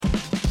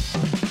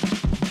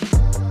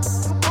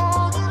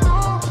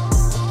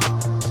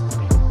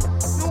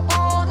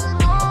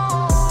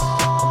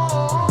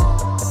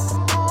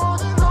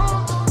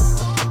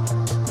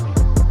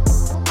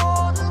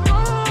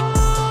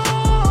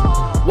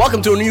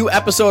Welcome to a new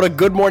episode of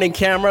Good Morning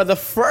Camera, the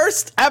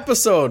first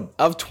episode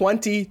of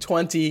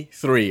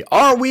 2023.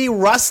 Are we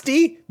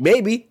rusty?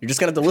 Maybe. You're just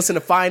going to have to listen to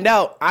find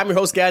out. I'm your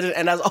host, Gadget,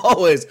 and as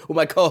always, with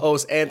my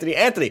co-host, Anthony.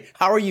 Anthony,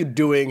 how are you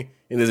doing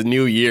in this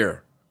new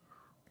year?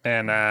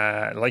 And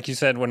like you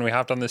said, when we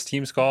hopped on this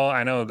Teams call,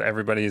 I know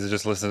everybody's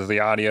just listening to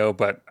the audio,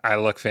 but I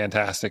look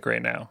fantastic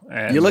right now.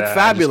 And, you look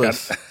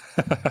fabulous.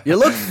 You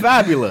look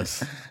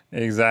fabulous.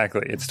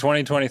 Exactly. It's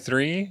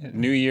 2023,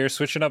 new year,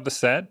 switching up the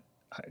set.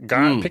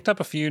 Picked up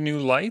a few new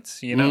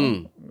lights,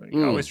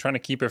 always trying to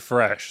keep it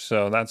fresh.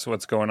 So that's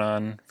what's going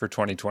on for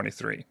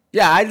 2023.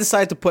 Yeah, I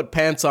decided to put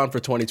pants on for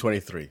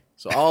 2023.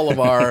 So all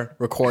of our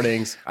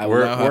recordings,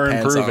 we're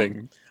improving.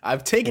 On.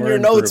 I've taken your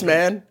notes,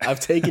 man. I've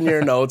taken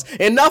your notes.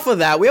 Enough of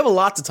that. We have a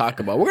lot to talk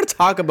about. We're going to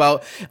talk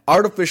about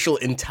artificial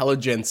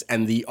intelligence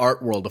and the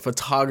art world, the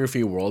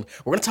photography world.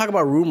 We're going to talk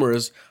about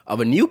rumors of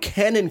a new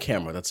Canon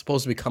camera that's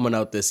supposed to be coming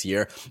out this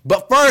year.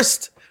 But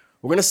first,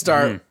 we're going to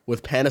start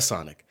with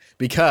Panasonic.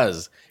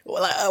 Because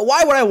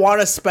why would I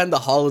want to spend the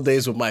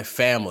holidays with my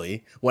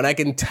family when I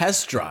can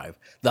test drive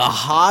the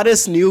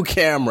hottest new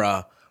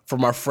camera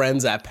from our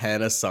friends at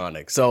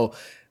Panasonic? So,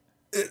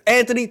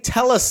 Anthony,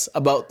 tell us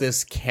about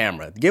this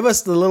camera. Give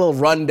us the little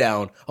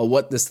rundown of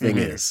what this thing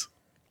is.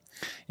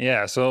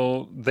 Yeah,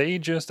 so they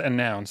just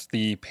announced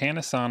the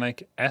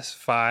Panasonic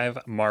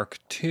S5 Mark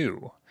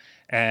II.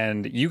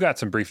 And you got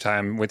some brief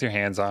time with your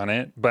hands on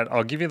it, but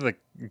I'll give you the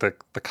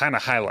kind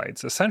of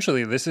highlights.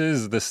 Essentially, this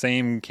is the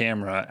same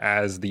camera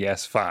as the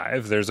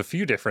S5. There's a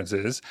few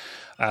differences.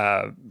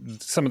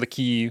 Some of the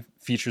key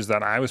features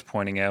that I was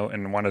pointing out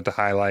and wanted to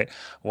highlight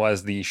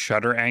was the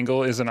shutter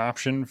angle is an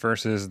option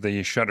versus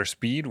the shutter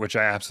speed, which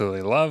I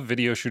absolutely love.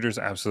 Video shooters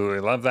absolutely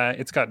love that.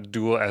 It's got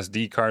dual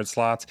SD card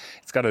slots.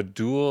 It's got a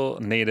dual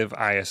native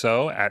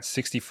ISO at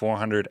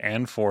 6400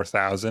 and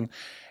 4000.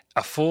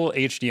 A full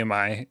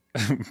HDMI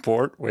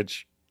port,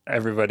 which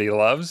everybody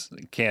loves.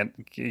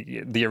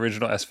 The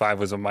original S5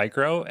 was a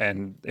micro,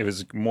 and it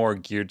was more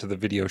geared to the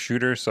video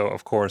shooter. So,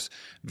 of course,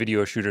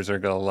 video shooters are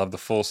going to love the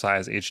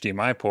full-size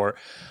HDMI port.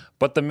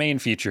 But the main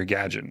feature,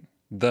 Gadget,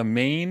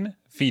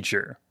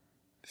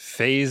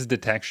 phase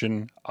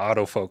detection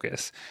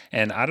autofocus.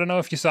 And I don't know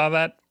if you saw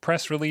that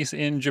press release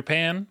in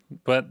Japan,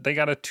 but they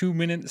got a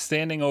 2-minute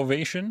standing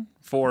ovation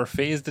for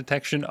phase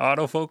detection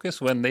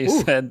autofocus when they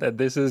said that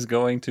this is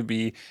going to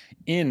be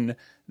in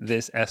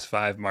this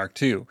S5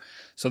 Mark II.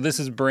 So this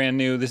is brand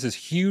new. This is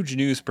huge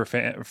news for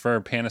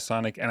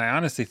Panasonic. And I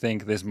honestly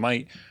think this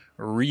might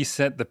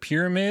reset the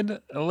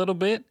pyramid a little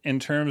bit in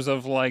terms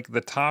of like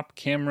the top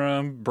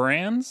camera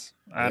brands.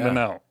 I don't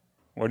know.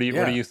 What do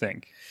you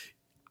think?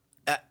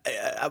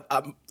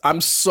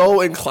 I'm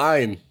so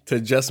inclined to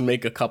just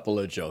make a couple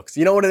of jokes.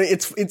 You know what I mean?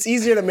 It's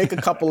easier to make a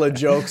couple of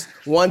jokes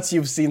once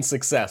you've seen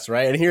success,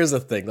 right? And here's the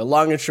thing. The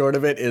long and short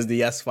of it is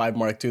the S5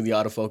 Mark II, the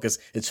autofocus,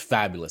 it's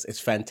fabulous. It's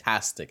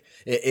fantastic.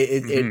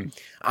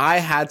 I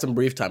had some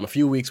brief time, a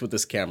few weeks with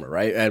this camera,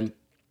 right? And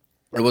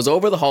it was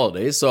over the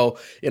holidays, so,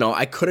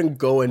 I couldn't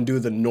go and do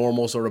the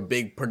normal sort of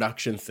big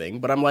production thing.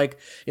 But I'm like,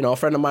 a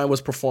friend of mine was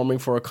performing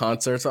for a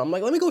concert, so I'm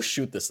like, let me go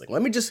shoot this thing.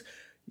 Let me just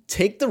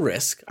take the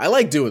risk. I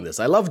like doing this.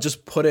 I love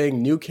just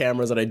putting new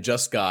cameras that I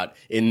just got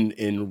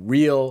in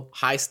real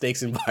high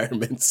stakes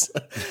environments.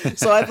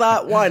 So I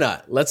thought, why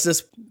not? Let's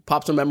just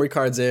pop some memory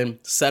cards in,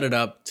 set it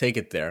up, take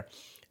it there.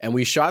 And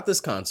we shot this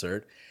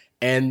concert,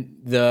 and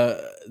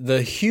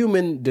the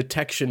human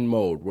detection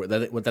mode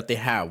that they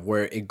have,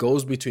 where it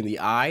goes between the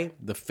eye,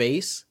 the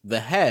face, the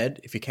head,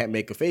 if you can't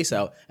make a face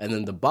out, and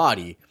then the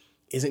body,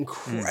 is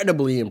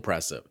incredibly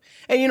impressive.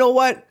 And you know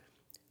what?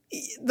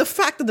 The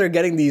fact that they're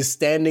getting these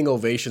standing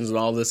ovations and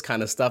all this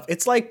kind of stuff,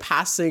 it's like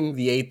passing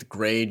the 8th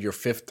grade your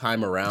 5th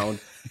time around.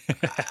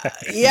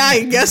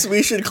 I guess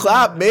we should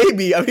clap,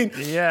 maybe. I mean,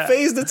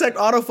 phase detect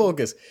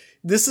autofocus.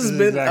 This has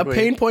been a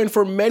pain point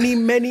for many,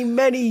 many,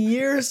 many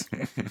years.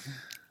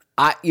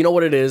 You know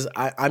what it is?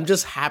 I'm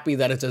just happy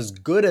that it's as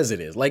good as it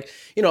is. Like,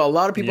 a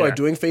lot of people are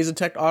doing phase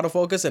detect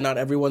autofocus and not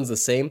everyone's the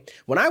same.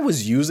 When I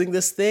was using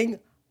this thing,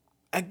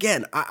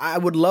 again, I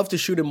would love to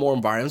shoot in more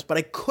environments, but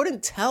I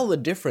couldn't tell the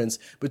difference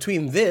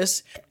between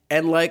this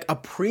and like a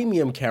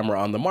premium camera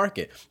on the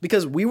market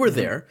because we were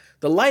there.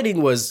 The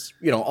lighting was,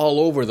 all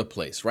over the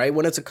place, right?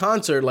 When it's a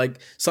concert, like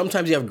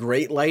sometimes you have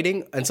great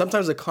lighting and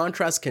sometimes the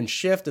contrast can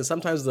shift and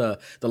sometimes the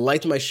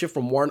lights might shift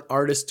from one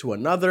artist to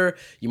another.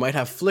 You might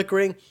have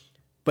flickering,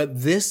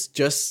 but this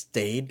just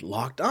stayed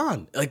locked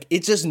on. Like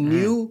it just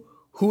knew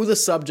who the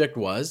subject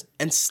was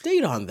and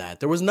stayed on that.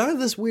 There was none of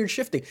this weird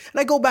shifting.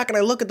 And I go back and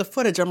I look at the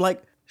footage. I'm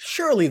like,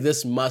 surely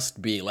this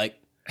must be like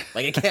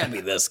it can't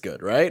be this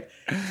good, right?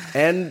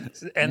 And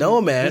no,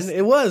 man,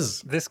 it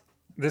was.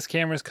 this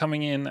camera is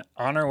coming in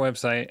on our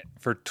website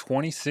for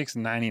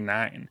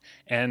 $26.99,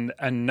 and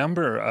a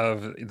number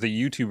of the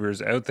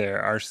YouTubers out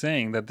there are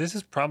saying that this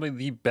is probably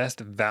the best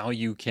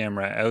value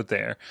camera out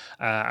there.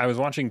 I was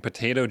watching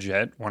Potato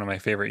Jet, one of my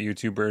favorite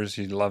YouTubers.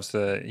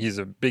 He's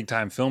a big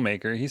time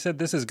filmmaker. He said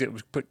this is going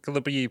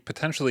to be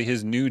potentially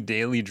his new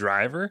daily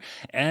driver,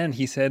 and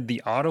he said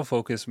the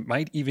autofocus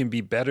might even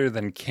be better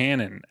than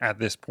Canon at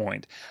this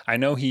point. I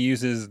know he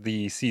uses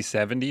the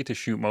C70 to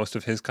shoot most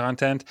of his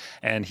content,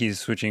 and he's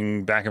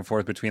switching back and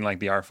forth between like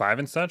the R5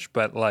 and such,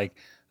 but like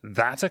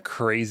that's a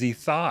crazy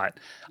thought.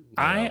 Yeah.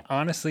 I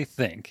honestly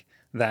think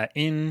that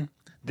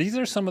these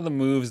are some of the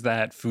moves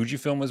that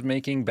Fujifilm was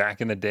making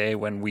back in the day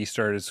when we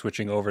started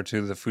switching over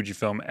to the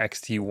Fujifilm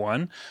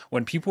X-T1,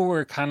 when people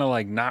were kind of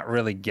like not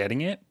really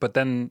getting it. But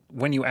then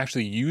when you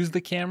actually use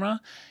the camera,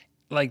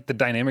 like the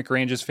dynamic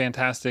range is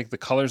fantastic. The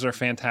colors are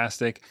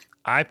fantastic.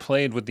 I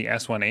played with the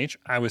S1H.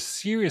 I was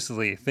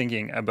seriously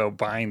thinking about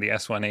buying the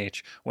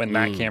S1H when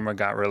that camera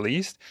got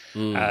released.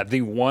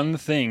 The one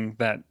thing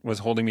that was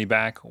holding me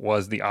back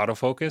was the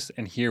autofocus,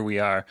 and here we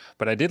are.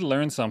 But I did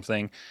learn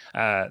something.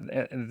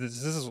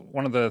 This is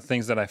one of the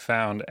things that I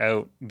found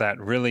out that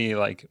really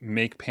like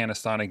make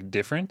Panasonic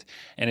different,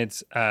 and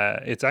it's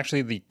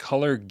actually the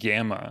color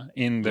gamma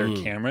in their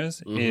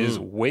cameras is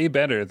way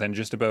better than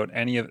just about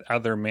any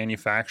other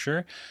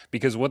manufacturer,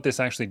 because what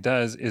this actually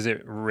does is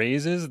it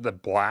raises the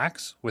black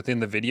within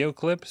the video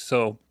clip,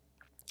 so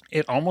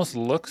it almost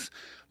looks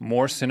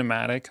more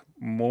cinematic,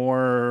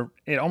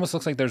 it almost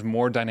looks like there's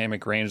more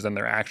dynamic range than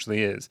there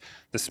actually is.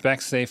 The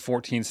specs say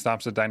 14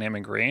 stops of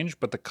dynamic range,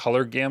 but the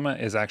color gamma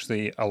is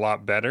actually a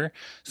lot better.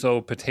 So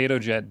Potato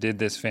Jet did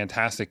this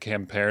fantastic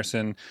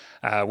comparison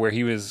where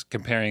he was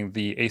comparing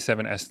the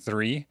A7S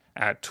III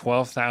at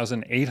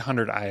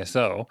 12,800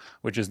 ISO,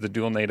 which is the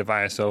dual native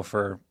ISO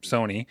for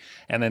Sony,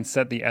 and then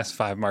set the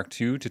S5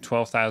 Mark II to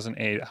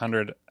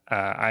 12,800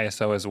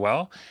 ISO as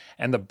well.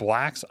 And the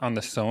blacks on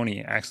the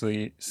Sony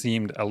actually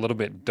seemed a little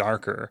bit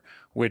darker,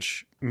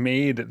 which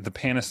made the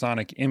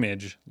Panasonic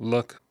image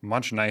look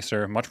much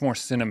nicer, much more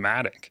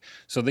cinematic.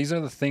 So these are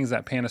the things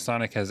that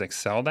Panasonic has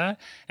excelled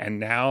at. And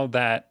now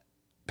that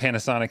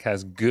Panasonic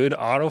has good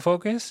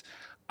autofocus,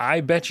 I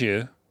bet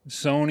you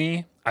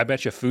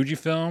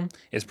Fujifilm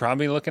is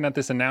probably looking at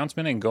this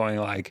announcement and going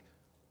like,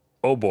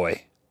 oh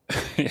boy.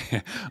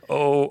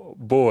 Oh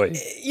boy.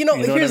 You know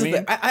here's the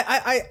thing.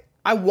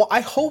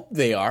 I hope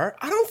they are.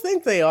 I don't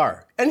think they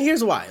are. And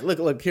here's why.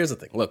 Look, here's the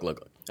thing. Look.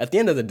 At the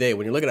end of the day,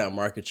 when you're looking at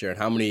market share and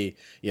how many,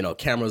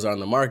 cameras are on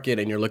the market,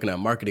 and you're looking at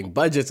marketing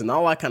budgets and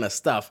all that kind of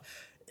stuff,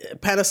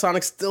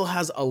 Panasonic still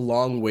has a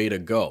long way to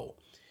go.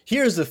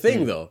 Here's the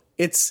thing though.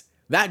 It's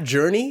that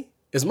journey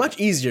is much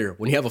easier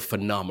when you have a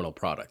phenomenal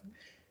product.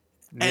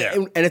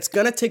 And it's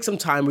going to take some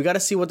time. We got to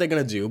see what they're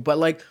going to do. But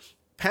like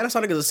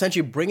Panasonic is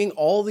essentially bringing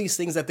all these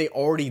things that they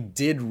already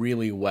did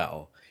really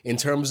well, in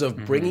terms of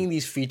bringing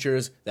these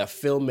features that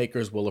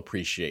filmmakers will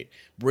appreciate,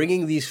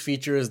 bringing these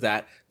features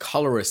that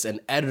colorists and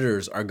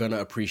editors are going to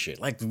appreciate.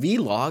 Like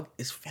Vlog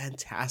is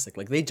fantastic.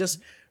 Like they just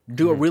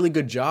do a really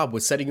good job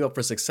with setting you up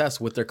for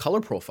success with their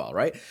color profile,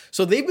 right?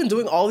 So they've been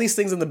doing all these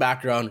things in the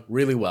background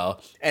really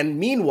well. And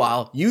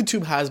meanwhile,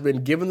 YouTube has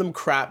been giving them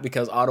crap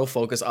because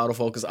autofocus,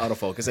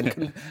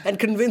 and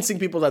convincing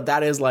people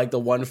that is like the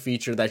one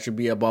feature that should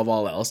be above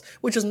all else,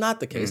 which is not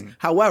the case.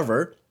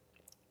 However,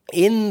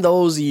 in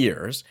those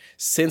years,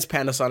 since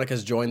Panasonic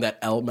has joined that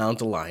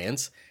L-Mount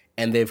Alliance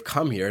and they've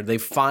come here, they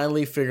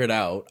finally figured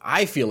out,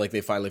 I feel like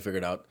they finally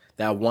figured out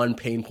that one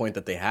pain point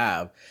that they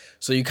have.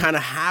 So you kind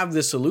of have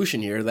this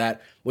solution here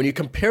that when you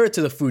compare it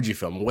to the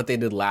Fujifilm, what they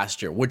did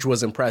last year, which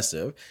was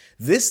impressive,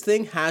 this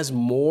thing has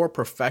more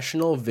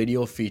professional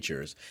video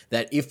features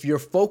that if your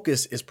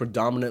focus is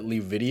predominantly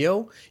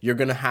video, you're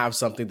going to have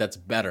something that's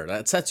better.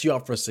 That sets you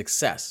up for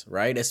success,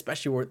 right?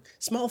 Especially with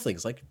small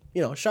things like,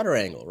 shutter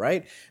angle,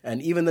 right?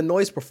 And even the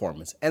noise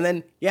performance. And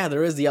then,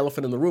 there is the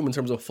elephant in the room in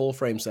terms of full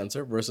frame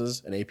sensor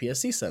versus an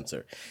APS-C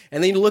sensor.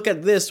 And then you look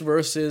at this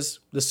versus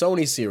the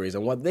Sony series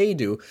and what they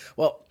do.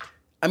 Well,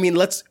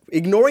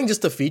 ignoring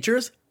just the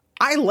features,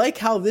 I like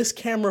how this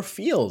camera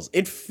feels.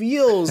 It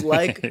feels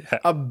like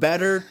a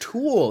better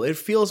tool. It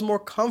feels more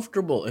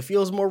comfortable. It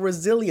feels more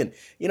resilient.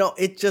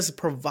 It just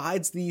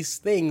provides these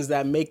things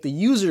that make the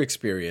user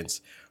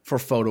experience for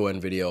photo and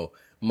video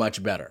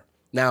much better.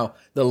 Now,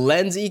 the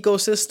lens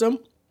ecosystem,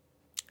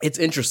 it's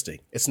interesting.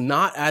 It's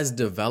not as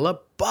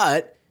developed,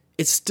 but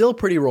it's still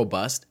pretty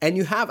robust. And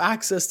you have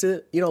access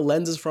to,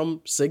 lenses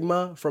from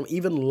Sigma, from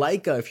even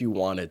Leica if you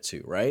wanted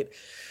to, right?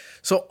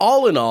 So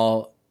all in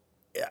all,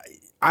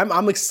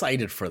 I'm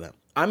excited for them.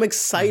 I'm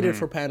excited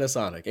for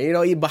Panasonic.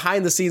 And,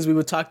 behind the scenes, we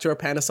would talk to our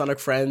Panasonic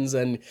friends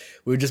and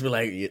we would just be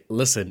like,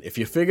 listen, if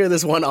you figure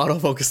this one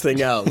autofocus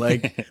thing out,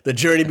 like the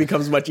journey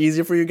becomes much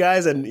easier for you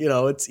guys and,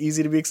 it's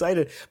easy to be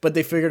excited. But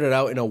they figured it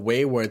out in a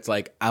way where it's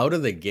like out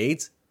of the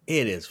gates,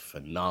 it is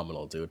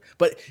phenomenal, dude.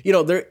 But,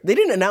 they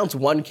didn't announce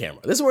one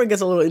camera. This is where it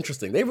gets a little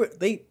interesting.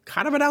 They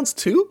kind of announced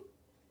two.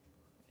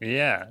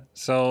 Yeah.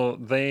 So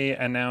they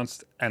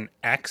announced an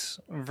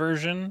X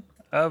version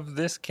of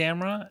this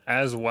camera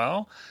as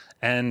well.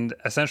 And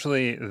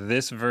essentially,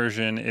 this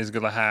version is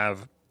going to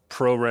have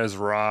ProRes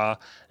RAW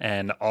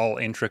and all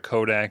intra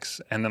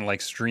codecs, and then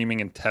like streaming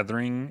and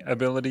tethering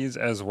abilities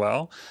as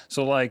well.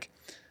 So like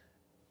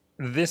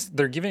this,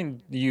 they're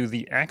giving you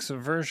the X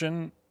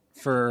version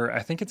for,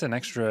 I think it's an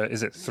extra,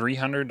 is it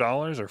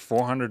 $300 or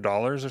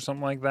 $400 or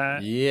something like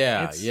that?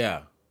 Yeah, It's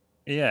yeah.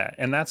 yeah,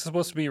 and that's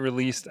supposed to be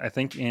released, I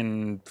think,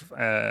 in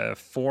 4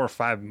 or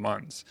 5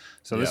 months.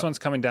 So this Yeah. one's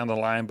coming down the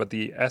line, but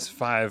the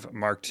S5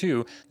 Mark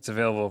II, it's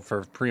available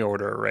for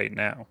pre-order right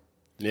now.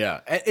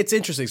 Yeah, it's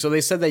interesting. So they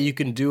said that you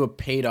can do a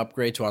paid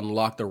upgrade to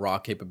unlock the raw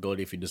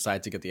capability if you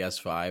decide to get the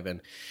S5. And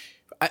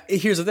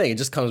here's the thing: it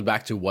just comes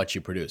back to what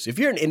you produce. If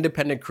you're an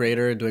independent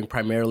creator doing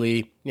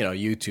primarily,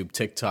 YouTube,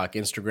 TikTok,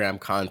 Instagram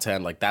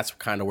content, like that's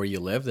kind of where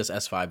you live, this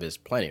S5 is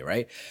plenty,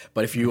 right?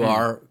 But if you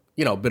are,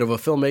 a bit of a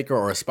filmmaker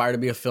or aspire to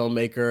be a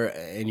filmmaker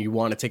and you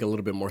want to take a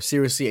little bit more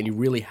seriously and you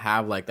really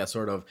have like that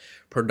sort of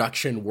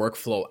production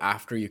workflow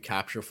after you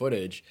capture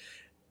footage,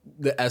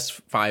 the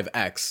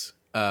S5X,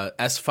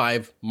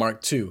 S5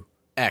 Mark II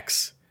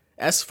X,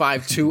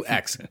 S5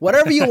 2X,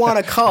 whatever you want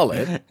to call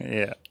it,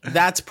 Yeah.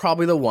 that's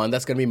probably the one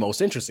that's going to be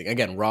most interesting.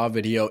 Again, raw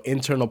video,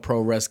 internal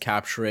ProRes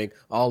capturing,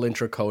 all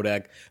intra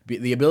codec,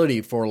 the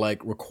ability for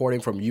like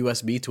recording from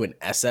USB to an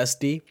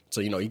SSD.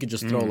 So, you could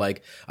just throw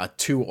like a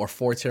 2 or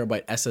 4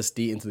 terabyte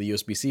SSD into the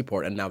USB-C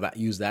port and now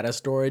use that as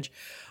storage.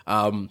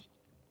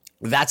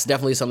 That's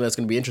definitely something that's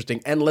going to be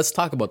interesting. And let's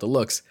talk about the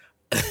looks.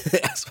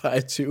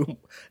 S5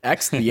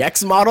 2X, the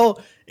X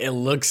model, it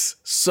looks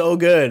so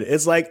good.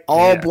 It's like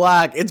all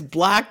black. It's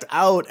blacked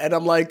out. And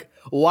I'm like,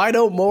 why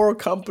don't more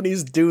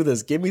companies do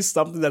this? Give me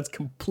something that's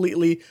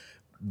completely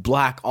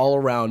black all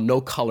around,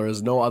 no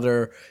colors, no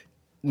other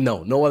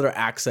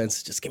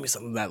accents. Just give me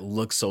something that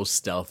looks so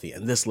stealthy.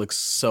 And this looks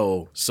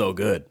so, so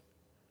good.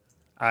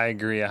 I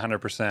agree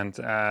 100%.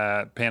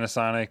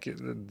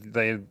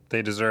 Panasonic,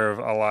 they deserve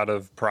a lot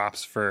of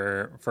props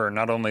for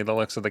not only the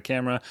looks of the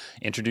camera,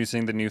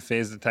 introducing the new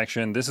phase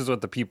detection. This is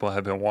what the people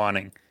have been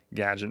wanting,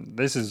 Gadget.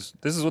 This is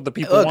what the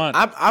people want.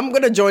 I'm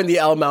gonna join the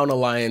L Mount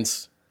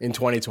Alliance in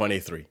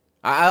 2023.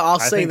 I'll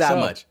say that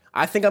much.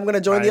 I think I'm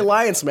gonna join the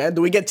alliance, man.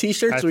 Do we get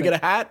T-shirts? Do we get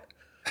a hat?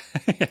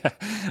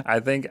 I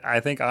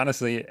think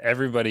honestly,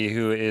 everybody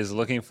who is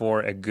looking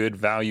for a good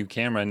value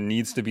camera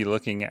needs to be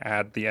looking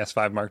at the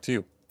S5 Mark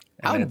II.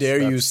 How dare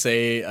you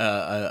say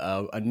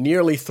a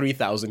nearly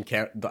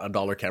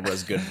 $3,000 camera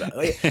is good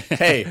value?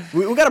 Hey,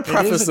 we got to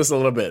preface this a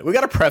little bit.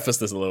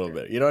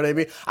 You know what I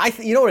mean?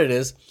 You know what it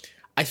is?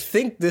 I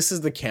think this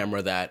is the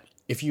camera that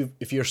if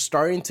you're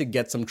starting to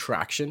get some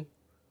traction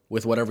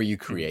with whatever you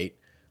create,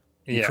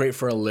 you create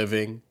for a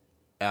living,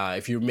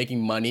 if you're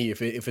making money,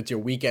 if it's your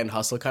weekend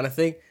hustle kind of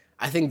thing,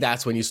 I think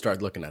that's when you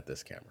start looking at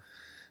this camera.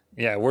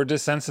 Yeah, we're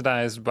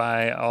desensitized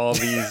by all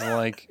these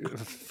like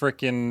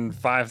freaking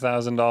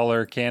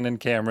 $5,000 Canon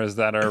cameras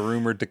that are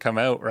rumored to come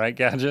out, right,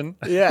 Gadget?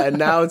 Yeah, and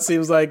now it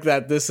seems like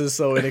that this is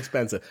so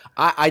inexpensive.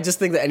 I just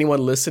think that anyone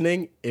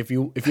listening, if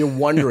you're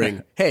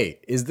wondering, hey,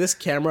 is this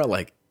camera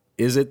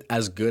is it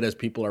as good as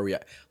people are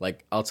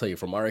like? I'll tell you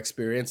from our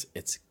experience,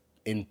 it's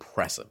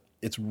impressive.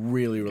 It's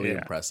really, really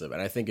impressive, and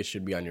I think it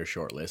should be on your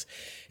short list.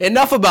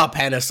 Enough about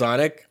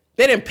Panasonic.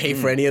 They didn't pay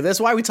for any of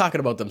this. Why are we talking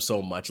about them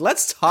so much?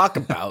 Let's talk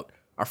about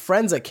our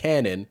friends at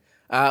Canon.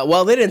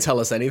 Well, they didn't tell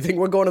us anything.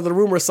 We're going to the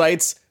rumor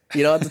sites,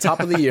 at the top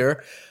of the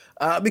year,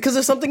 because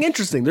there's something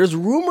interesting. There's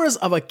rumors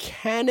of a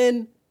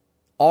Canon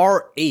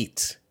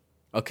R8.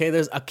 Okay,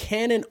 there's a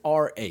Canon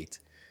R8.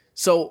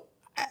 So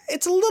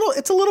it's a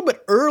little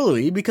bit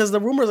early because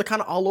the rumors are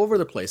kind of all over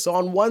the place. So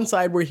on one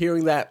side, we're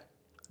hearing that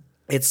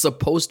it's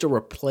supposed to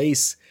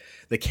replace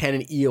the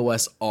Canon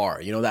EOS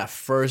R, that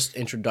first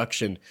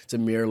introduction to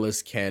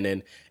mirrorless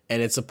Canon,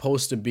 and it's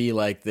supposed to be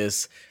like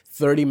this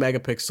 30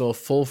 megapixel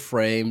full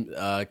frame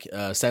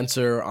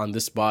sensor on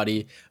this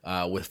body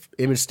with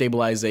image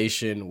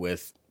stabilization,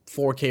 with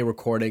 4K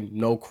recording,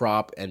 no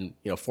crop, and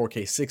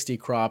 4K 60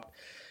 crop.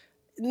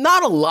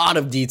 Not a lot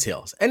of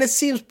details, and it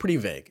seems pretty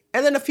vague.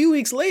 And then a few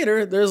weeks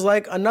later, there's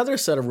like another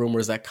set of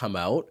rumors that come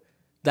out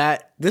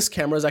that this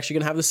camera is actually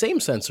going to have the same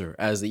sensor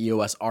as the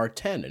EOS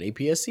R10, an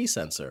APS-C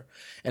sensor.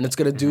 And it's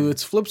going to do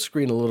its flip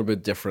screen a little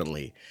bit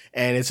differently.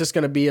 And it's just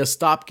going to be a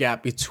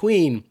stopgap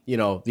between, the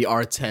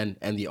R10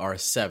 and the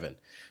R7.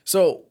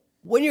 So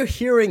when you're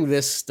hearing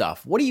this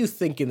stuff, what are you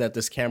thinking that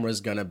this camera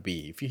is going to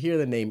be? If you hear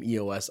the name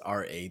EOS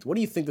R8, what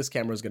do you think this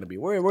camera is going to be?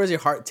 Where's your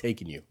heart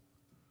taking you?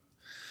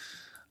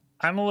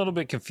 I'm a little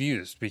bit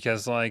confused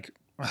because, I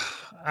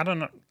don't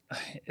know.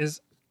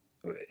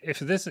 If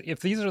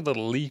these are the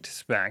leaked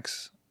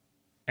specs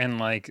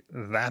and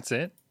that's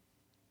it,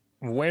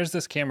 where's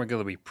this camera going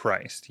to be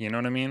priced? You know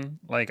what I mean?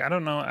 I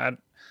don't know.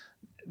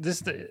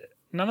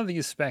 None of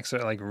these specs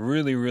are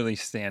really, really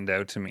stand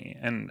out to me.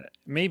 And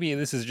maybe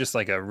this is just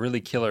a really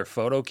killer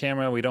photo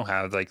camera. We don't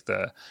have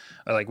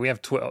we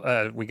have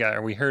 12.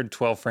 We heard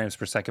 12 frames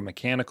per second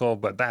mechanical,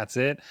 but that's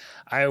it.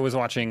 I was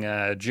watching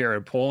a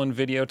Jared Polin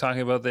video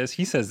talking about this.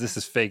 He says this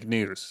is fake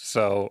news.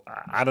 So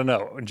I don't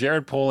know.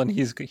 Jared Polin,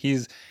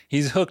 he's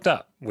hooked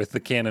up with the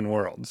Canon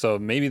world. So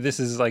maybe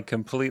this is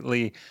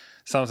completely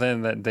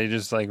something that they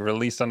just like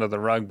released under the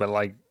rug, but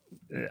like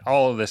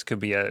all of this could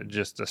be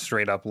just a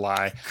straight up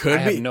lie. I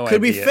have no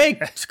could be idea.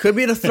 fake. Could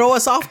be to throw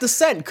us off the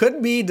scent.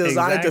 Could be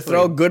designed to Exactly.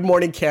 throw Good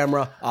Morning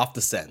Camera off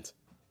the scent.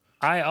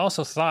 I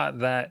also thought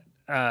that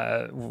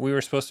we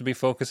were supposed to be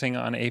focusing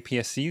on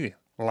APS-C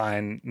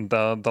line,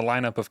 the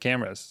lineup of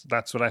cameras.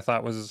 That's what I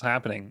thought was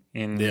happening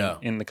in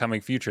the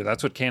coming future.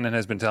 That's what Canon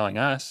has been telling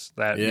us,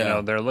 that you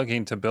know, they're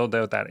looking to build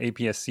out that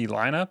APS-C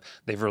lineup.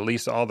 They've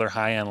released all their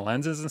high-end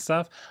lenses and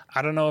stuff.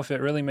 I don't know if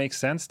it really makes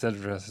sense to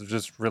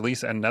just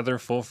release another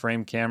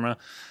full-frame camera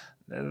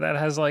that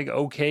has like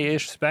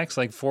okay-ish specs,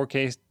 like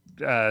 4K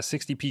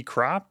 60p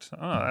cropped.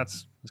 Oh,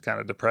 that's kind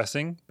of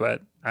depressing,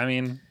 but I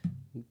mean,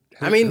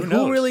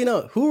 who really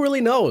knows? Who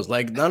really knows?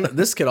 Like,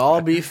 this could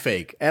all be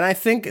fake. And I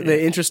think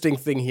the interesting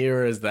thing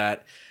here is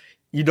that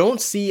you don't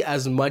see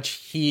as much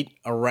heat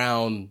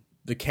around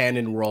the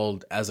Canon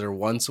world as there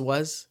once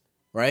was,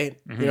 right?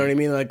 You know what I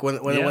mean? Like when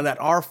that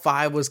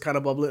R5 was kind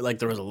of bubbling, like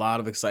there was a lot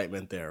of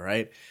excitement there,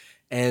 right?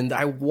 And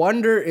I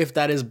wonder if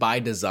that is by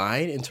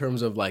design, in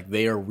terms of like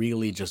they are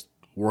really just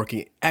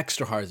working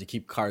extra hard to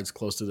keep cards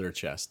close to their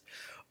chest,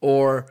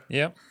 or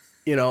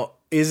you know,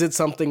 is it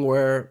something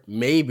where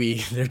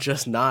maybe they're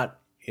just not,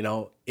 you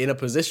know, in a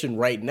position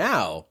right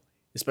now,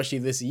 especially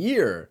this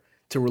year,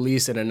 to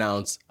release and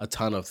announce a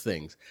ton of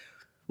things?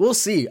 We'll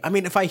see. I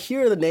mean, if I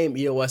hear the name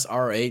EOS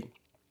R8,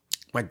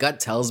 my gut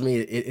tells me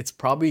it's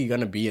probably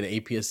going to be an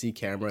APS-C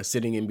camera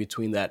sitting in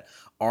between that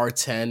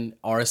R10,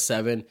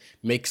 R7,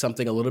 make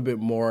something a little bit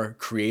more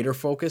creator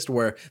focused,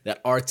 where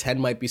that R10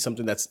 might be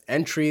something that's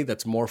entry,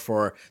 that's more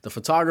for the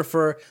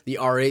photographer, the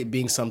R8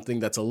 being something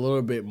that's a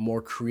little bit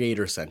more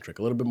creator centric,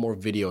 a little bit more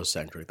video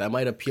centric. That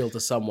might appeal to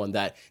someone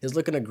that is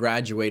looking to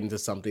graduate into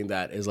something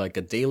that is like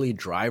a daily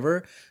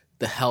driver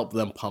to help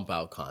them pump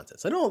out content.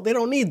 So they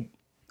don't need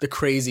the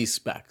crazy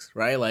specs,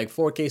 right? Like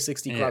 4K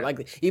 60 crop,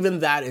 like even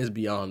that is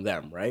beyond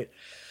them, right?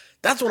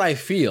 That's what I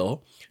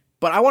feel.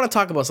 But I want to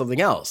talk about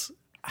something else.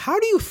 How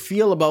do you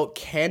feel about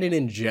Canon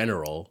in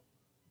general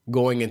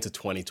going into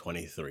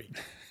 2023?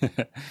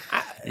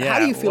 How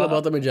do you feel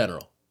about them in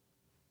general?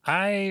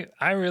 I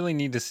really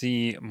need to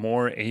see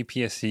more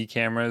APS-C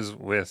cameras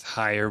with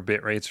higher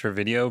bit rates for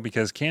video,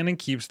 because Canon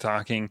keeps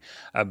talking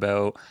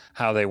about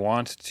how they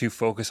want to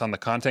focus on the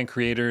content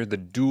creator, the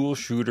dual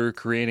shooter,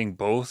 creating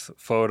both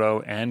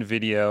photo and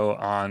video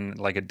on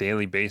like a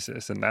daily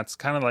basis. And that's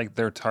kind of like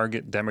their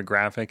target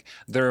demographic.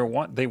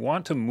 They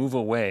want to move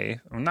away,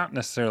 not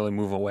necessarily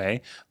move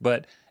away,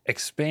 but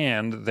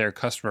expand their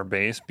customer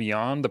base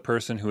beyond the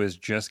person who is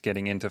just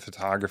getting into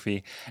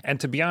photography. And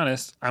to be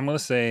honest, I'm going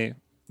to say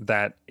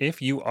that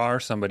if you are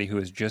somebody who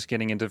is just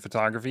getting into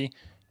photography,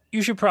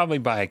 you should probably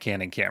buy a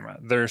Canon camera.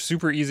 They're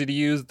super easy to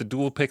use. The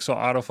dual pixel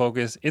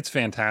autofocus, it's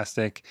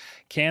fantastic.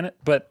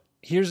 But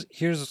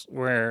here's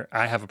where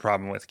I have a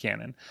problem with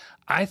Canon.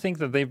 I think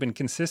that they've been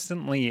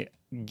consistently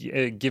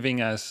giving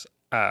us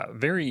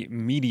very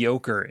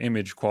mediocre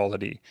image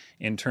quality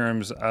in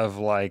terms of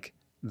like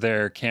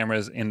their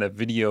cameras in the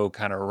video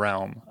kind of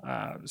realm.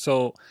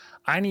 So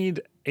I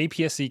need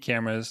APS-C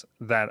cameras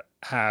that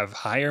have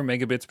higher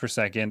megabits per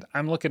second.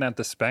 I'm looking at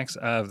the specs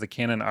of the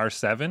Canon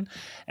R7,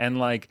 and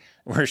like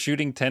we're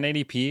shooting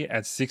 1080p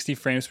at 60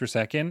 frames per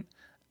second,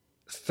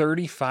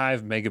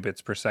 35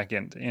 megabits per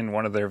second in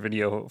one of their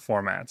video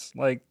formats.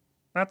 Like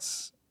that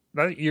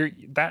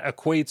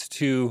equates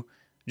to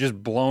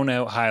just blown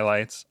out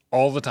highlights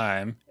all the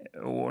time,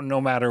 no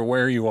matter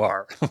where you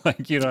are.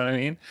 Like, you know what I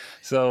mean?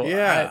 So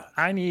yeah,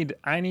 I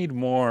need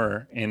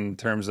more in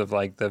terms of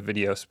like the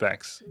video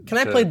specs. Can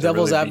I play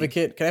devil's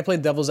advocate? Can I play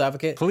devil's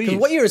advocate? Please. Because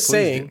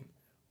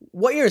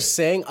what you're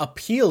saying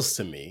appeals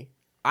to me.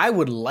 I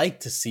would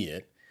like to see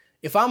it.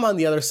 If I'm on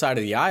the other side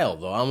of the aisle,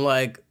 though, I'm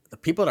like, the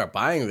people that are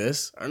buying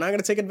this are not going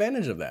to take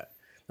advantage of that.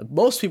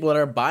 Most people that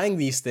are buying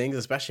these things,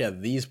 especially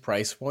at these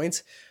price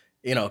points,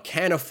 you know,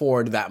 can't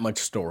afford that much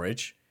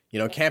storage. You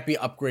know, can't be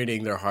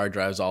upgrading their hard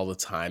drives all the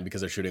time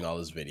because they're shooting all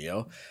this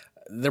video.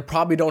 They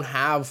probably don't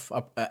have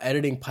an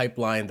editing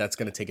pipeline that's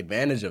going to take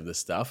advantage of this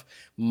stuff.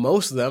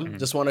 Most of them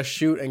just want to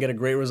shoot and get a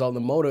great result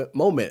in the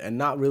moment and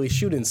not really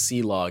shoot in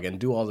C-Log and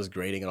do all this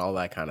grading and all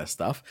that kind of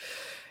stuff.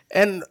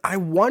 And I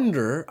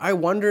wonder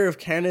if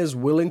Canon is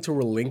willing to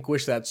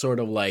relinquish that sort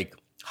of like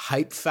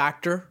hype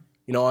factor,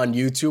 you know, on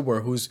YouTube,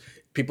 where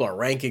people are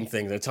ranking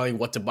things, they're telling you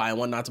what to buy and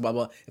what not to buy,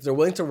 blah. If they're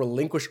willing to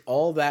relinquish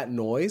all that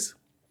noise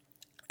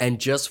and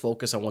just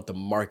focus on what the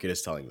market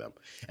is telling them.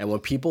 And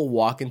when people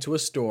walk into a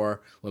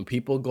store, when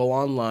people go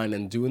online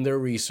and doing their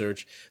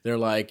research, they're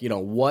like, you know,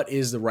 what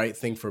is the right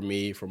thing for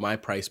me, for my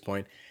price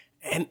point?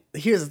 And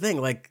here's the thing,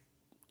 like,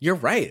 you're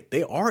right.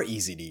 They are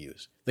easy to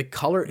use. The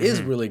color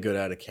is really good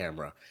at a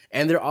camera,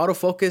 and their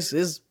autofocus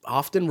is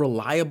often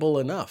reliable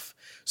enough.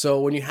 So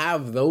when you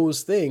have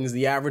those things,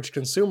 the average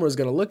consumer is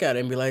going to look at it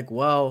and be like,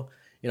 well,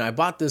 I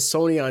bought this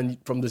Sony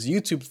from this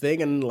YouTube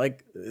thing, and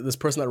like this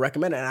person that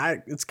recommended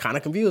it, it's kind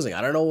of confusing.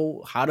 I don't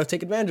know how to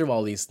take advantage of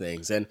all these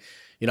things. And,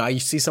 I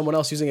see someone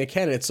else using a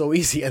Canon, it's so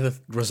easy, and the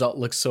result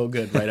looks so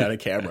good right out of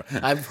camera.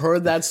 I've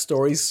heard that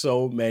story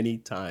so many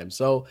times.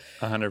 So,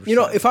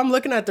 100%. if I'm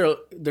looking at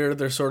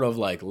their sort of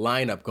like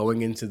lineup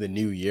going into the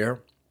new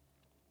year,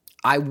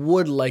 I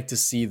would like to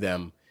see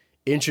them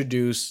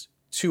introduce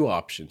two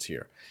options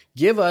here.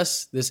 Give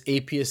us this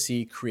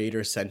APS-C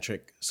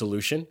creator-centric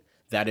solution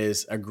that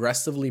is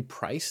aggressively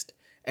priced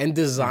and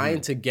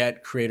designed to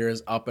get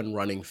creators up and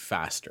running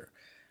faster.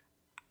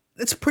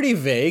 It's pretty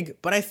vague,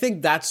 but I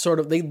think that's sort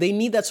of, they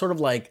need that sort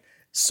of like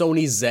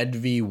Sony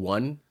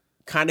ZV-1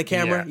 kind of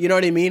camera. Yeah. You know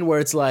what I mean? Where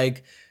it's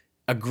like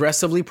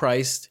aggressively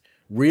priced,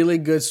 really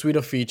good suite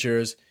of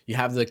features. You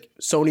have the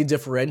Sony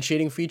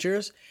differentiating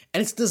features,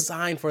 and it's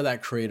designed for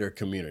that creator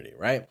community,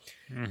 right?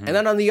 And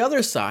then on the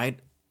other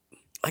side,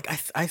 like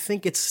I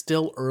think it's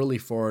still early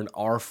for an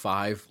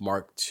R5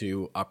 Mark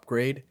II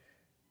upgrade,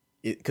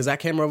 because that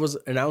camera was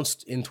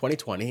announced in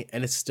 2020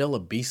 and it's still a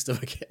beast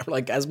of a camera.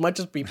 Like, as much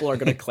as people are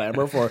going to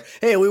clamor for,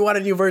 hey, we want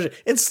a new version,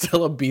 it's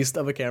still a beast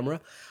of a camera.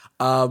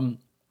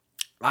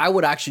 I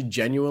would actually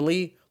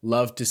genuinely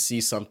love to see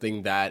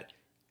something that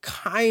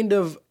kind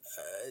of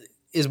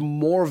is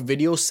more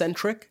video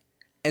centric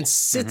and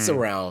sits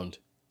around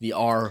the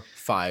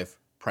R5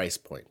 price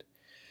point.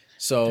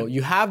 So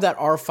you have that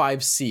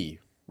R5C,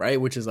 right,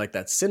 which is like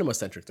that cinema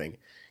centric thing.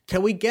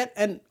 Can we get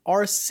an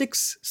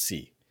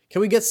R6C? Can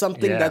we get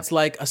something that's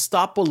like a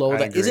stop below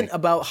that isn't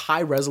about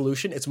high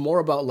resolution? It's more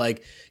about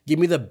like, give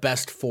me the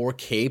best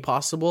 4K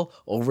possible,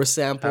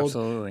 oversampled,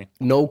 Absolutely.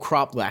 no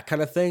crop, that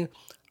kind of thing.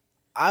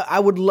 I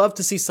would love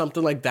to see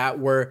something like that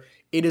where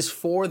it is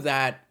for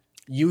that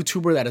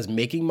YouTuber that is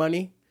making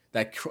money,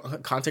 that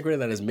content creator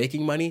that is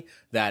making money,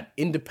 that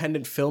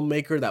independent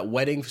filmmaker, that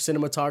wedding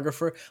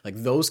cinematographer, like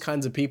those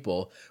kinds of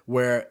people,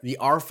 where the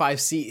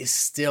R5C is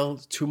still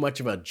too much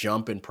of a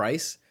jump in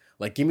price.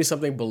 Like, give me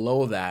something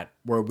below that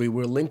where we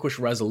relinquish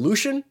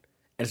resolution and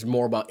it's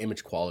more about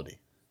image quality.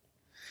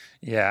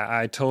 Yeah,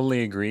 I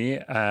totally agree.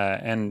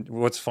 And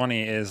what's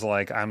funny is,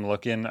 like, I'm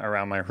looking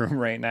around my room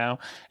right now,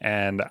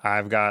 and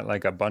I've got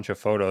like a bunch of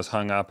photos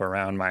hung up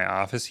around my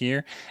office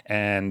here,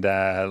 and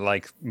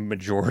like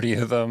majority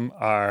of them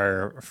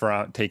are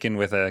taken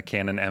with a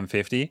Canon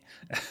M50.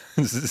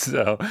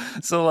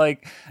 so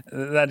like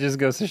that just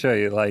goes to show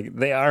you, like,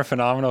 they are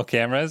phenomenal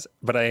cameras.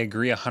 But I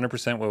agree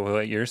 100% with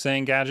what you're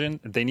saying,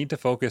 Gadgen. They need to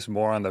focus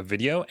more on the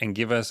video and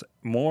give us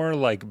more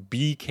like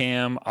B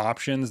cam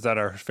options that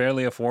are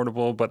fairly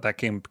affordable, but that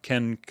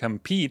can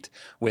compete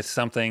with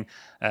something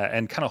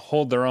and kind of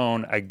hold their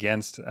own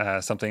against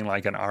something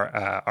like an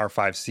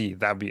R5C.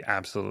 That would be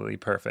absolutely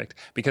perfect,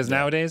 because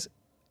nowadays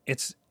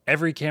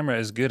every camera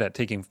is good at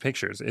taking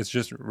pictures. It's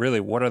just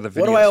really, what are the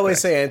video What do I always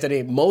specs? say,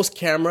 Anthony? Most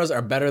cameras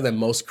are better than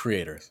most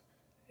creators.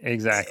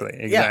 Exactly.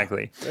 Yeah,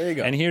 there you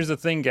go. And here's the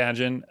thing,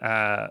 Gadgen.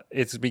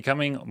 It's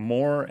becoming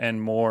more and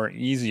more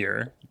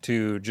easier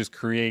to just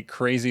create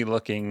crazy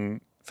looking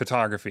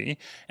photography.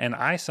 And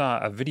I saw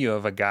a video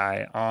of a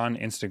guy on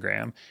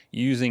Instagram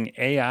using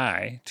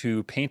AI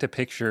to paint a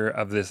picture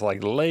of this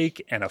like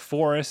lake and a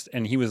forest.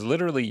 And he was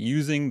literally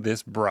using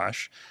this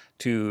brush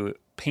to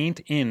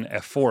paint in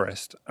a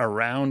forest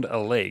around a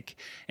lake.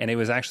 And it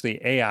was actually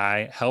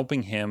AI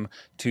helping him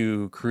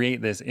to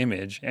create this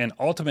image. And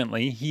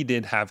ultimately, he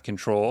did have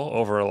control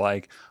over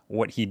like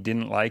what he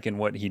didn't like and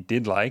what he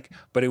did like,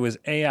 but it was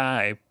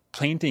AI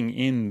painting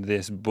in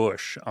this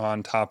bush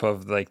on top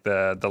of like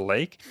the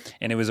lake,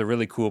 and it was a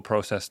really cool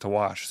process to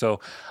watch. So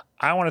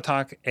I want to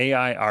talk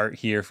AI art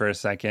here for a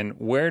second.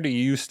 Where do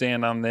you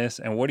stand on this,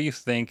 and what do you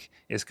think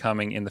is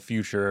coming in the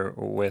future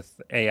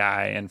with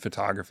AI and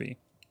photography?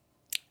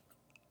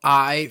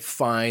 I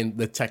find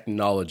the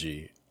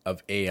technology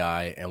of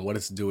AI and what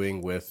it's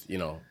doing with,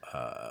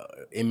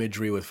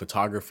 imagery, with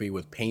photography,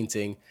 with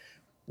painting,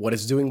 what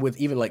it's doing with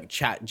even like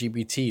Chat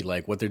GPT,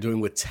 like what they're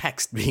doing with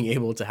text, being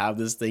able to have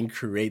this thing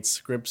create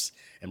scripts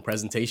and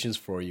presentations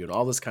for you and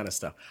all this kind of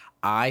stuff.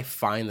 I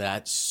find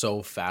that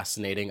so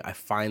fascinating. I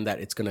find that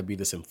it's going to be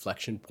this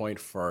inflection point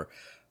for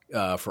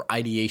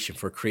ideation,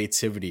 for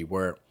creativity,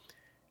 where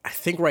I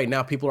think right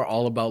now people are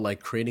all about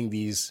like creating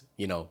these,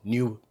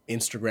 new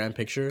Instagram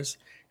pictures,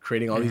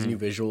 creating all these new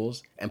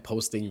visuals and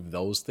posting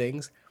those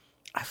things.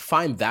 I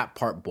find that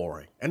part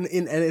boring. And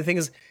the thing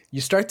is, you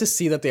start to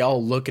see that they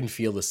all look and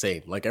feel the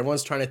same. Like,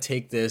 everyone's trying to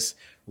take this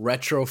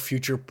retro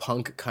future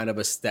punk kind of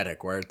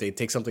aesthetic where they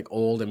take something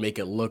old and make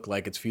it look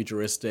like it's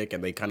futuristic,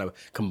 and they kind of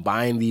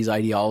combine these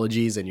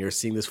ideologies, and you're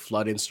seeing this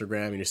flood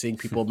Instagram, and you're seeing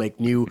people make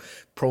new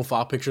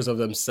profile pictures of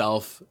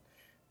themselves.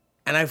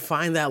 And I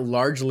find that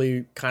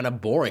largely kind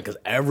of boring because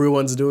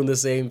everyone's doing the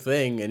same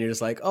thing. And you're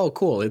just like, oh,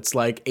 cool. It's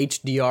like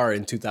HDR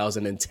in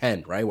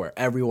 2010, right? Where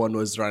everyone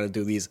was trying to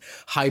do these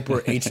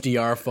hyper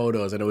HDR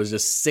photos, and it was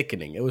just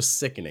sickening. It was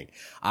sickening.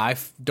 I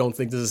don't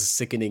think this is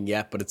sickening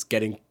yet, but it's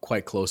getting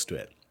quite close to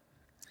it.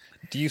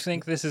 Do you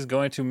think this is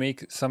going to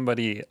make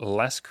somebody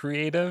less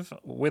creative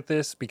with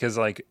this? Because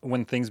like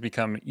when things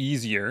become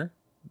easier,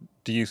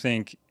 do you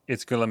think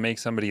it's going to make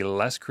somebody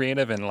less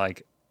creative and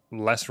like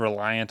less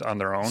reliant on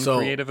their own So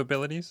creative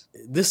abilities?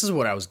 this is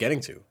what I was getting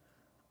to.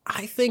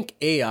 I think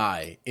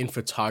AI in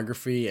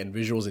photography and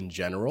visuals in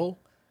general,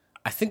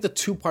 I think the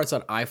two parts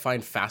that I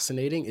find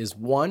fascinating is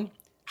one,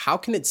 how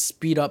can it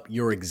speed up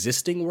your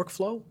existing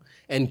workflow?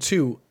 And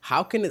two,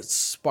 how can it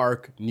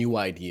spark new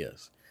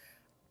ideas?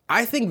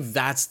 I think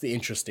that's the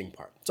interesting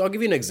part. So I'll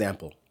give you an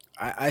example.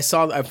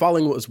 I'm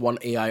following what was one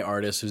AI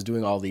artist who's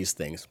doing all these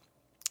things,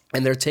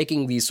 and they're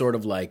taking these sort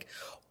of like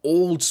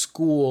old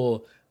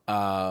school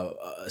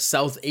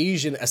South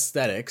Asian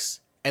aesthetics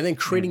and then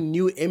creating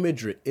new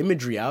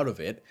imagery out of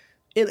it.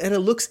 And it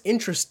looks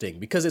interesting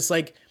because it's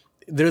like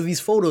there are these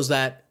photos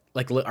that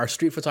like are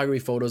street photography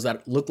photos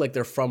that look like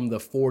they're from the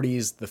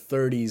 40s, the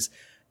 30s,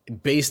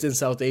 based in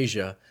South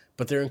Asia,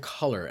 but they're in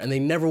color and they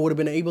never would have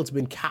been able to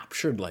been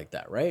captured like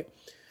that, right?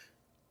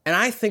 And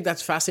I think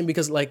that's fascinating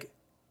because like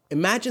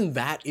imagine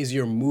that is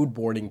your mood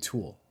boarding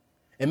tool.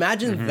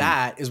 Imagine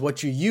that is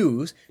what you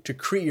use to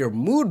create your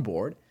mood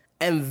board,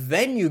 and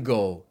then you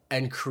go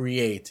and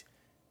create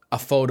a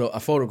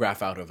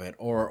photograph out of it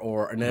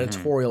or an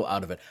editorial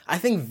out of it. I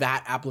think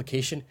that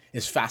application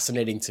is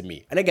fascinating to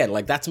me. And again,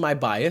 like that's my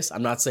bias.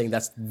 I'm not saying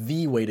that's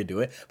the way to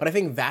do it, but I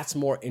think that's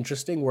more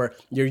interesting where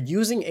you're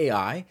using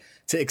AI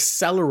to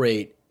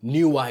accelerate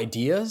new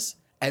ideas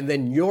and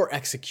then you're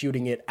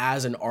executing it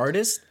as an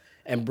artist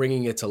and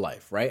bringing it to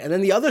life, right? And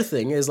then the other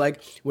thing is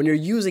like when you're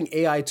using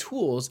AI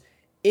tools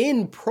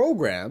in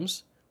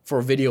programs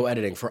for video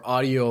editing, for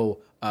audio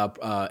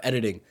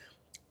editing,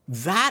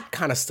 that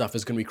kind of stuff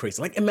is going to be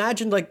crazy. Like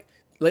imagine like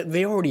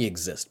they already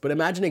exist, but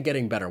imagine it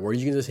getting better where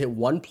you can just hit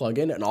one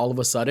plugin and all of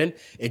a sudden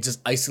it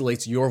just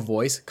isolates your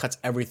voice, cuts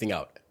everything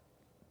out.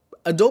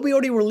 Adobe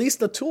already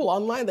released a tool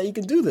online that you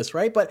can do this,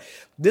 right? But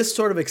this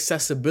sort of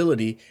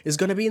accessibility is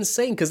going to be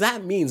insane because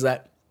that means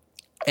that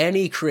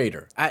any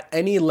creator at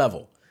any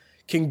level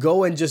can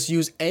go and just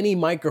use any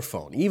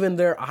microphone, even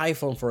their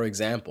iPhone, for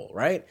example,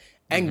 right?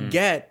 And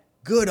get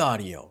good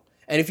audio.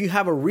 And if you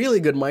have a really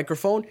good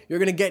microphone, you're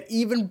going to get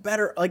even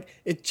better. Like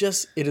it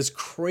is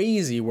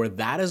crazy where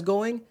that is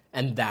going.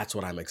 And that's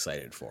what I'm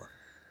excited for.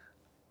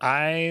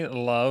 I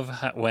love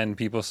when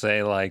people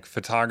say like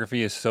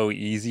photography is so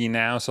easy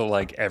now. So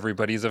like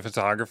everybody's a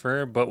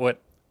photographer, but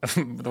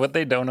what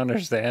they don't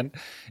understand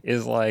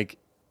is like,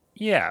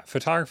 yeah,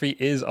 photography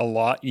is a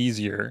lot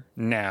easier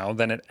now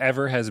than it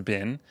ever has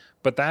been,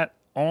 but that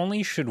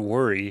only should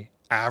worry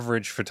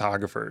average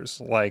photographers.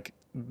 Like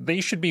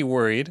they should be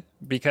worried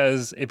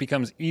because it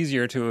becomes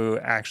easier to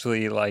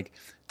actually like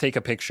take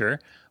a picture.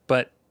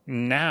 But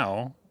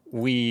now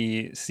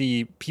we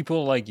see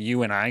people like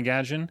you and I,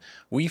 Gajan,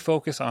 we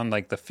focus on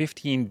like the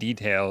 15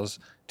 details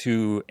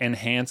to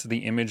enhance the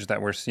image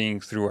that we're seeing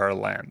through our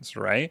lens,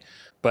 right?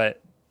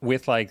 But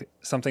with like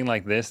something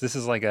like this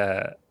is like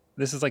a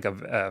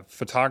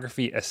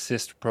photography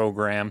assist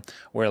program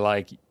where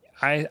like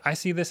I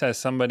see this as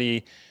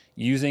somebody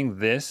using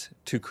this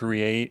to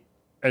create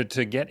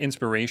to get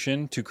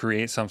inspiration to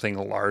create something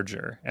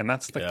larger. And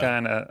that's the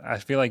kind of, I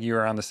feel like you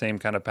are on the same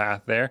kind of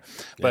path there.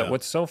 But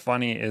what's so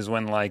funny is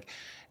when like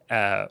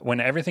when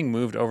everything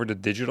moved over to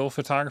digital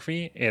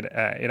photography, it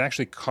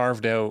actually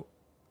carved out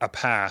a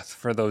path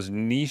for those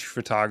niche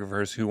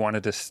photographers who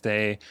wanted to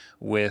stay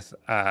with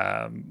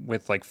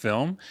like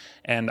film.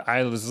 And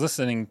I was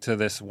listening to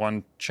this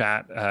one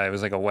chat. It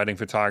was like a wedding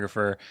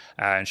photographer,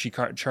 and she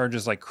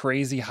charges like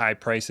crazy high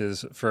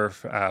prices for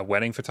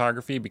wedding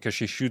photography because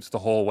she shoots the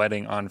whole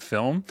wedding on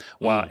film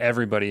while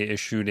everybody is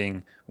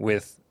shooting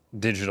with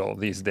digital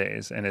these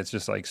days, and it's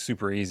just like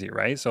super easy,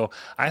 right? So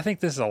I think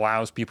this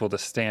allows people to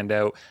stand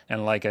out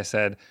and, like I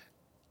said,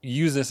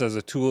 use this as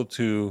a tool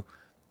to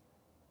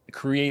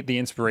create the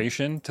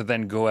inspiration to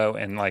then go out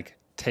and like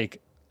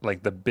take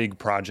like the big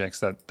projects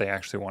that they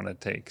actually want to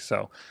take.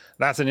 So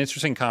that's an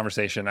interesting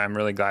conversation. I'm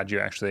really glad you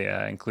actually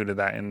included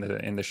that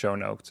in the show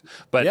notes.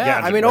 But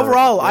yeah, I mean,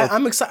 overall,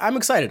 I'm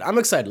excited. I'm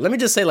excited. Let me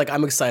just say, like,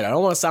 I'm excited. I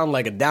don't want to sound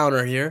like a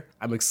downer here.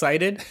 I'm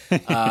excited,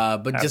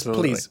 but just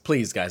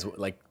please, guys,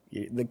 like,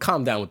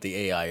 calm down with the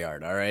AI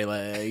art, all right?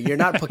 Like, you're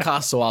not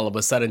Picasso all of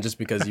a sudden just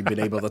because you've been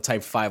able to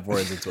type 5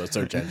 words into a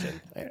search engine.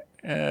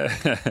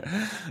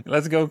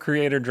 Let's go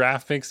creator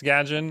draft picks,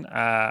 Gajan.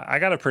 I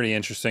got a pretty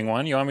interesting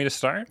one. You want me to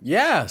start?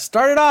 Yeah,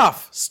 start it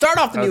off. Start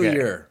off the new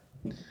year.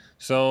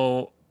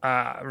 So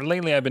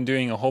lately I've been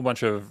doing a whole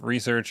bunch of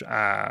research.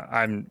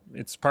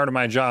 It's part of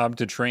my job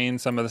to train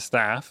some of the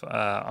staff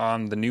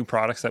on the new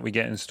products that we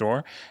get in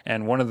store.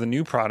 And one of the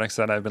new products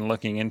that I've been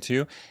looking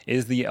into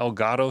is the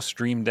Elgato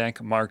Stream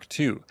Deck Mark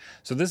II.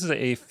 So this is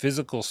a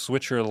physical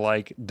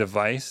switcher-like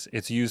device.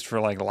 It's used for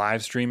like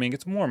live streaming.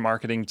 It's more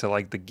marketing to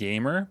like the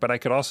gamer, but I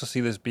could also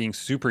see this being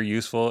super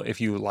useful if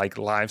you like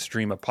live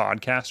stream a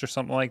podcast or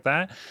something like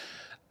that.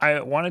 I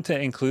wanted to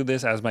include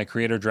this as my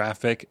creator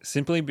draft pick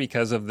simply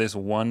because of this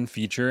one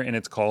feature, and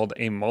it's called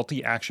a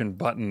multi-action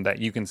button that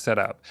you can set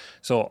up.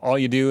 So all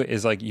you do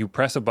is like you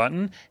press a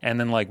button and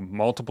then like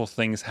multiple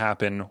things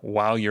happen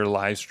while you're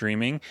live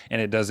streaming,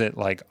 and it does it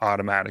like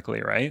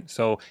automatically, right?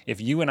 So if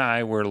you and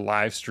I were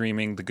live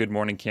streaming the Good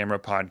Morning Camera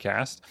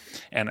podcast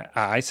and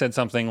I said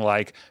something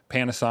like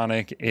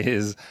Panasonic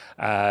is,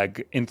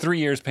 in 3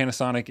 years,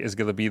 Panasonic is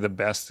going to be the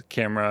best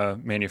camera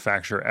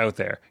manufacturer out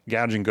there.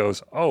 Gadget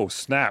goes, oh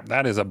snap,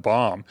 that is a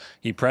bomb.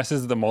 He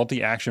presses the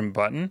multi-action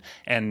button,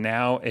 and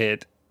now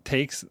it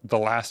takes the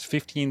last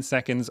 15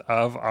 seconds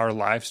of our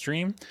live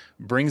stream,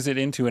 brings it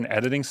into an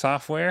editing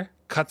software,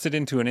 cuts it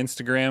into an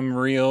Instagram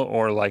reel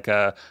or like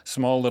a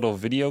small little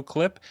video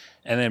clip,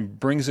 and then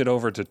brings it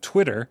over to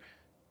Twitter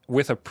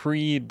with a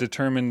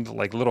predetermined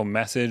like little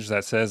message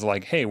that says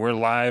like, hey, we're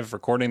live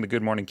recording the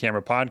Good Morning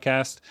Camera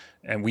podcast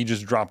and we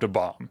just dropped a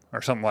bomb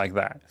or something like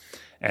that.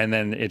 And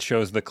then it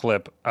shows the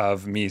clip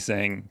of me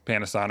saying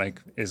Panasonic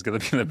is going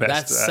to be the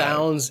best. That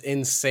sounds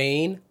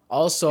insane.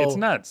 Also, it's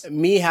nuts.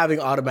 Me having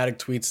automatic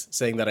tweets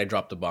saying that I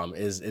dropped a bomb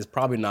is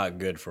probably not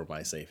good for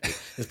my safety.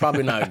 It's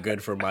probably not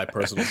good for my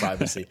personal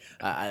privacy.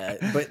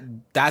 But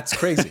that's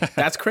crazy.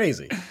 That's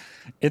crazy.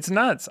 It's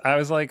nuts. I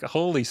was like,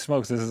 holy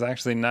smokes, this is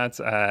actually nuts.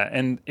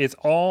 And it's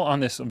all on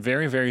this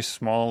very, very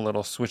small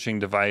little switching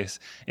device.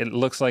 It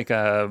looks like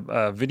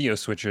a video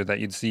switcher that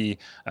you'd see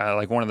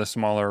like one of the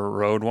smaller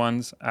Rode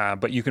ones.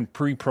 But you can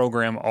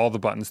pre-program all the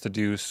buttons to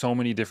do so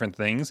many different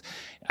things.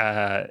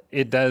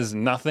 It does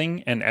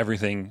nothing and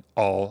everything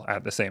all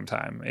at the same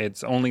time.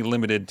 It's only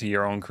limited to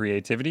your own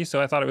creativity.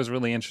 So I thought it was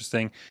really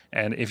interesting.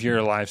 And if you're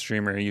a live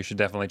streamer, you should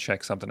definitely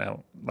check something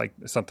like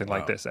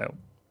this out.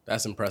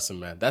 That's impressive,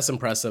 man. That's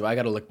impressive. I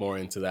got to look more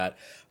into that.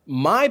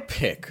 My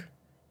pick,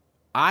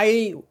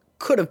 I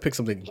could have picked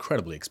something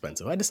incredibly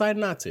expensive. I decided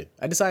not to.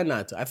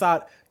 I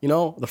thought,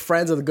 the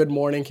friends of the Good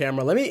Morning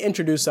Camera, let me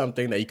introduce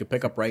something that you could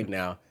pick up right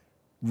now,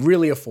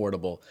 really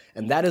affordable.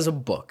 And that is a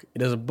book.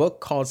 It is a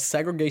book called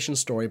Segregation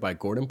Story by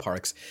Gordon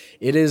Parks.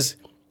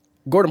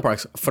 Gordon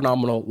Parks,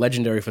 phenomenal,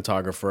 legendary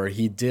photographer.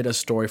 He did a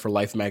story for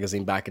Life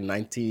magazine back in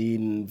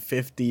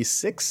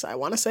 1956, I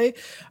want to say,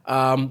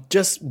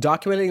 just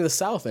documenting the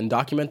South and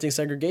documenting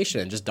segregation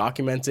and just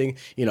documenting,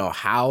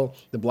 how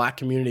the Black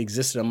community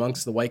existed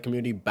amongst the white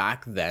community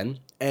back then.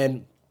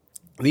 And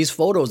these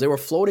photos, they were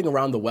floating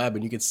around the web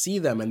and you could see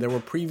them and there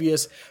were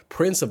previous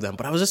prints of them.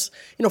 But I was just,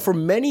 for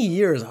many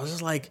years, I was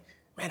just like,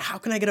 man, how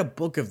can I get a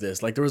book of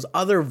this? Like there was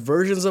other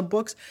versions of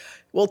books.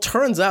 Well, it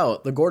turns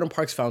out the Gordon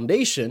Parks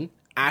Foundation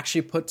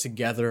actually put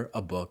together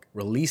a book,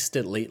 released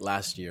it late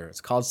last year. It's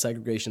called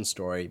Segregation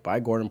Story by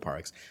Gordon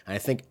Parks. And I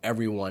think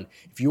everyone,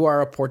 if you are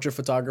a portrait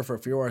photographer,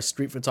 if you are a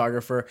street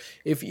photographer,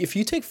 if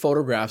you take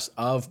photographs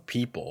of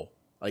people,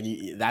 like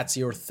that's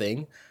your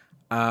thing.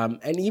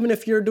 And even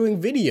if you're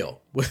doing video,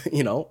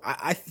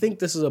 I think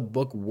this is a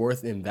book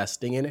worth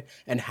investing in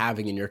and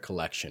having in your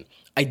collection.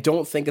 I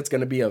don't think it's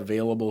going to be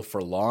available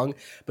for long,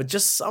 but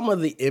just some of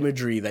the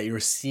imagery that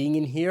you're seeing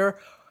in here,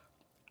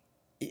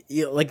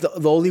 like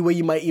the only way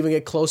you might even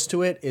get close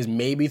to it is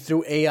maybe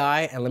through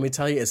AI. And let me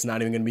tell you, it's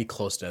not even going to be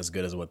close to as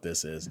good as what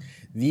this is.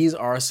 These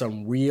are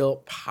some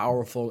real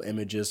powerful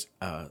images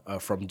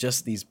from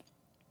just these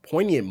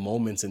poignant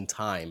moments in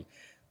time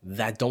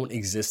that don't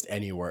exist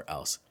anywhere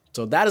else.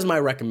 So that is my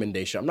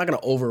recommendation. I'm not going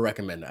to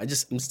over-recommend it. I'm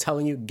just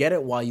telling you, get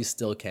it while you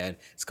still can.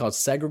 It's called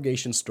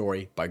Segregation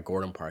Story by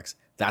Gordon Parks.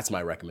 That's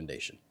my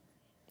recommendation.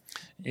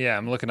 Yeah,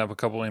 I'm looking up a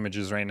couple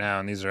images right now,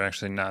 and these are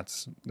actually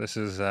nuts. This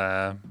is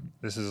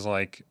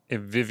like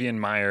if Vivian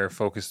Maier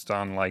focused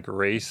on like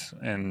race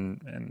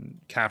and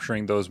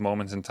capturing those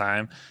moments in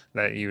time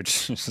that you would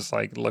just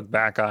like look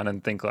back on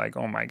and think like,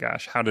 oh my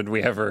gosh, how did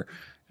we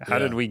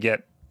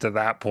get to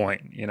that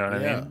point? You know what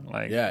I mean?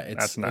 Like,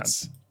 that's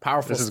nuts. It's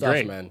powerful stuff,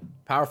 great. Man.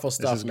 Powerful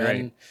stuff, man.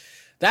 Great.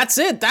 That's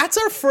it. That's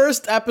our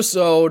first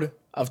episode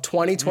of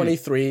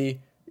 2023.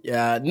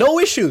 Yeah, no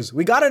issues.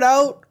 We got it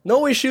out.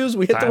 No issues.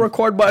 We hit the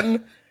record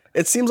button.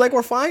 It seems like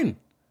we're fine.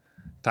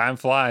 Time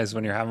flies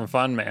when you're having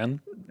fun, man.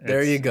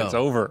 There you go. It's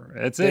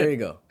over. There you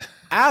go.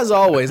 As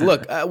always,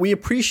 look, we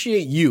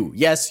appreciate you.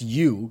 Yes,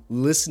 you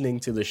listening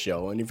to the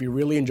show. And if you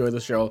really enjoy the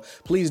show,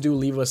 please do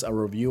leave us a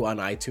review on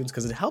iTunes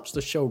because it helps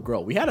the show grow.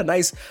 We had a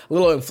nice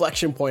little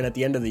inflection point at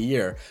the end of the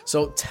year.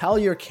 So tell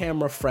your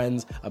camera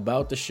friends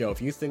about the show.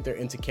 If you think they're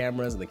into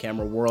cameras and the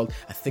camera world,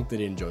 I think they'd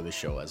enjoy the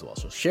show as well.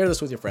 So share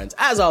this with your friends.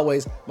 As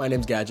always, my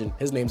name's Gadget.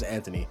 His name's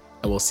Anthony.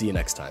 And we'll see you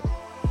next time.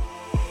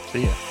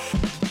 See ya.